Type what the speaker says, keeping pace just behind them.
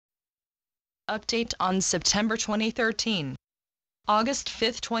update on September 2013. August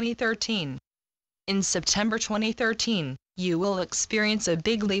 5, 2013. In September 2013, you will experience a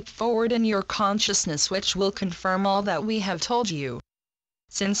big leap forward in your consciousness which will confirm all that we have told you.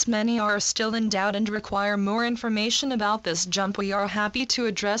 Since many are still in doubt and require more information about this jump, we are happy to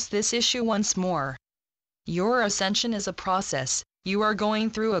address this issue once more. Your ascension is a process. You are going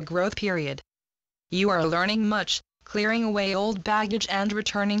through a growth period. You are learning much, clearing away old baggage and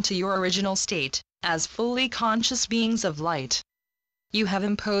returning to your original state, as fully conscious beings of light. You have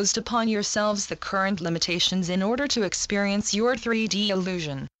imposed upon yourselves the current limitations in order to experience your 3D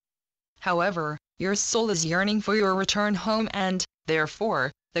illusion. However, your soul is yearning for your return home and,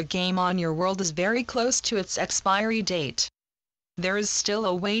 therefore, the game on your world is very close to its expiry date. There is still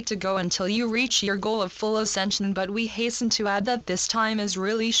a way to go until you reach your goal of full ascension, but we hasten to add that this time is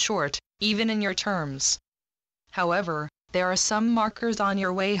really short, even in your terms. However, there are some markers on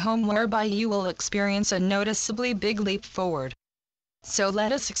your way home whereby you will experience a noticeably big leap forward. So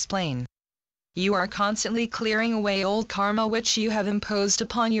let us explain. You are constantly clearing away old karma which you have imposed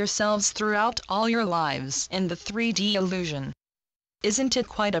upon yourselves throughout all your lives in the 3D illusion. Isn't it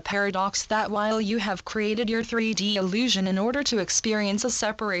quite a paradox that while you have created your 3D illusion in order to experience a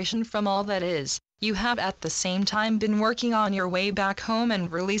separation from all that is, you have at the same time been working on your way back home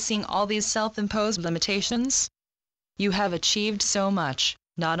and releasing all these self-imposed limitations? You have achieved so much,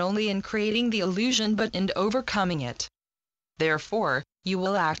 not only in creating the illusion but in overcoming it. Therefore, you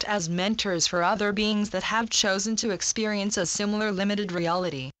will act as mentors for other beings that have chosen to experience a similar limited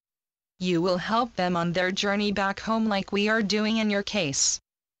reality. You will help them on their journey back home like we are doing in your case.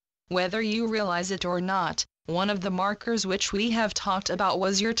 Whether you realize it or not, one of the markers which we have talked about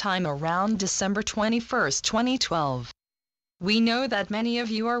was your time around December 21, 2012. We know that many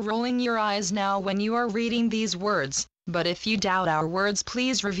of you are rolling your eyes now when you are reading these words, but if you doubt our words,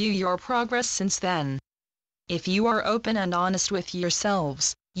 please review your progress since then. If you are open and honest with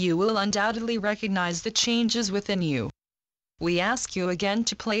yourselves, you will undoubtedly recognize the changes within you. We ask you again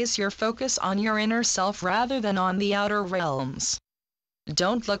to place your focus on your inner self rather than on the outer realms.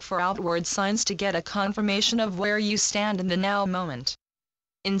 Don't look for outward signs to get a confirmation of where you stand in the now moment.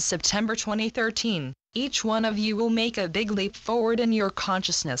 In September 2013, each one of you will make a big leap forward in your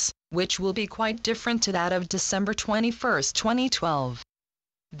consciousness, which will be quite different to that of December 21, 2012.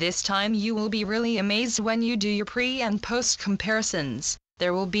 This time you will be really amazed when you do your pre- and post comparisons.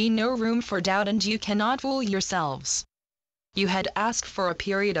 There will be no room for doubt and you cannot fool yourselves. You had asked for a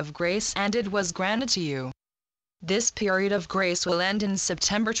period of grace and it was granted to you. This period of grace will end in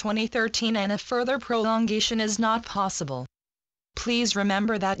September 2013 and a further prolongation is not possible. Please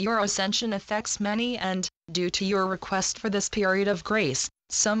remember that your ascension affects many and, due to your request for this period of grace,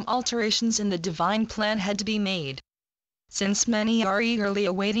 some alterations in the divine plan had to be made. Since many are eagerly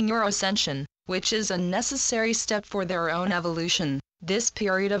awaiting your ascension, which is a necessary step for their own evolution, this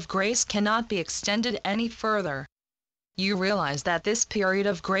period of grace cannot be extended any further. You realize that this period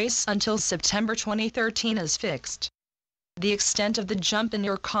of grace until September 2013 is fixed. The extent of the jump in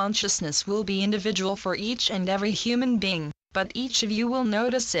your consciousness will be individual for each and every human being, but each of you will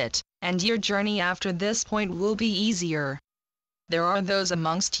notice it, and your journey after this point will be easier. There are those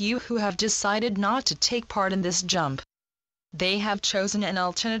amongst you who have decided not to take part in this jump. They have chosen an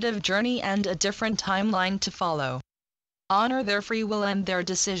alternative journey and a different timeline to follow. Honor their free will and their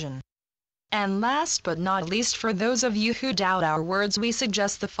decision. And last but not least, for those of you who doubt our words, we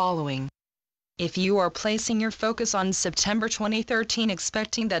suggest the following. If you are placing your focus on September 2013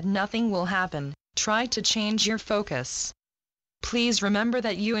 expecting that nothing will happen, try to change your focus. Please remember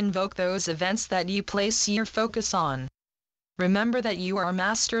that you invoke those events that you place your focus on. Remember that you are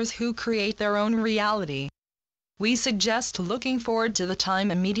masters who create their own reality. We suggest looking forward to the time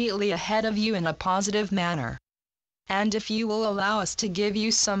immediately ahead of you in a positive manner. And if you will allow us to give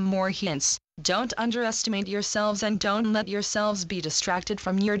you some more hints, don't underestimate yourselves and don't let yourselves be distracted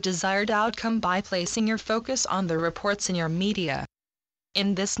from your desired outcome by placing your focus on the reports in your media.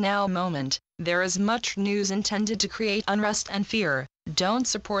 In this now moment, there is much news intended to create unrest and fear. Don't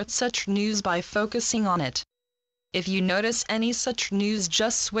support such news by focusing on it. If you notice any such news,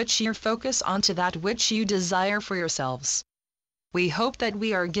 just switch your focus onto that which you desire for yourselves. We hope that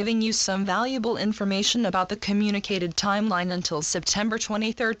we are giving you some valuable information about the communicated timeline until September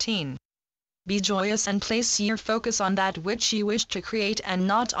 2013. Be joyous and place your focus on that which you wish to create and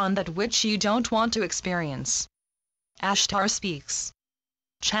not on that which you don't want to experience. Ashtar speaks.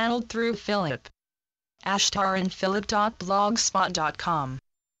 Channeled through Philip. ashtarandphilip.blogspot.com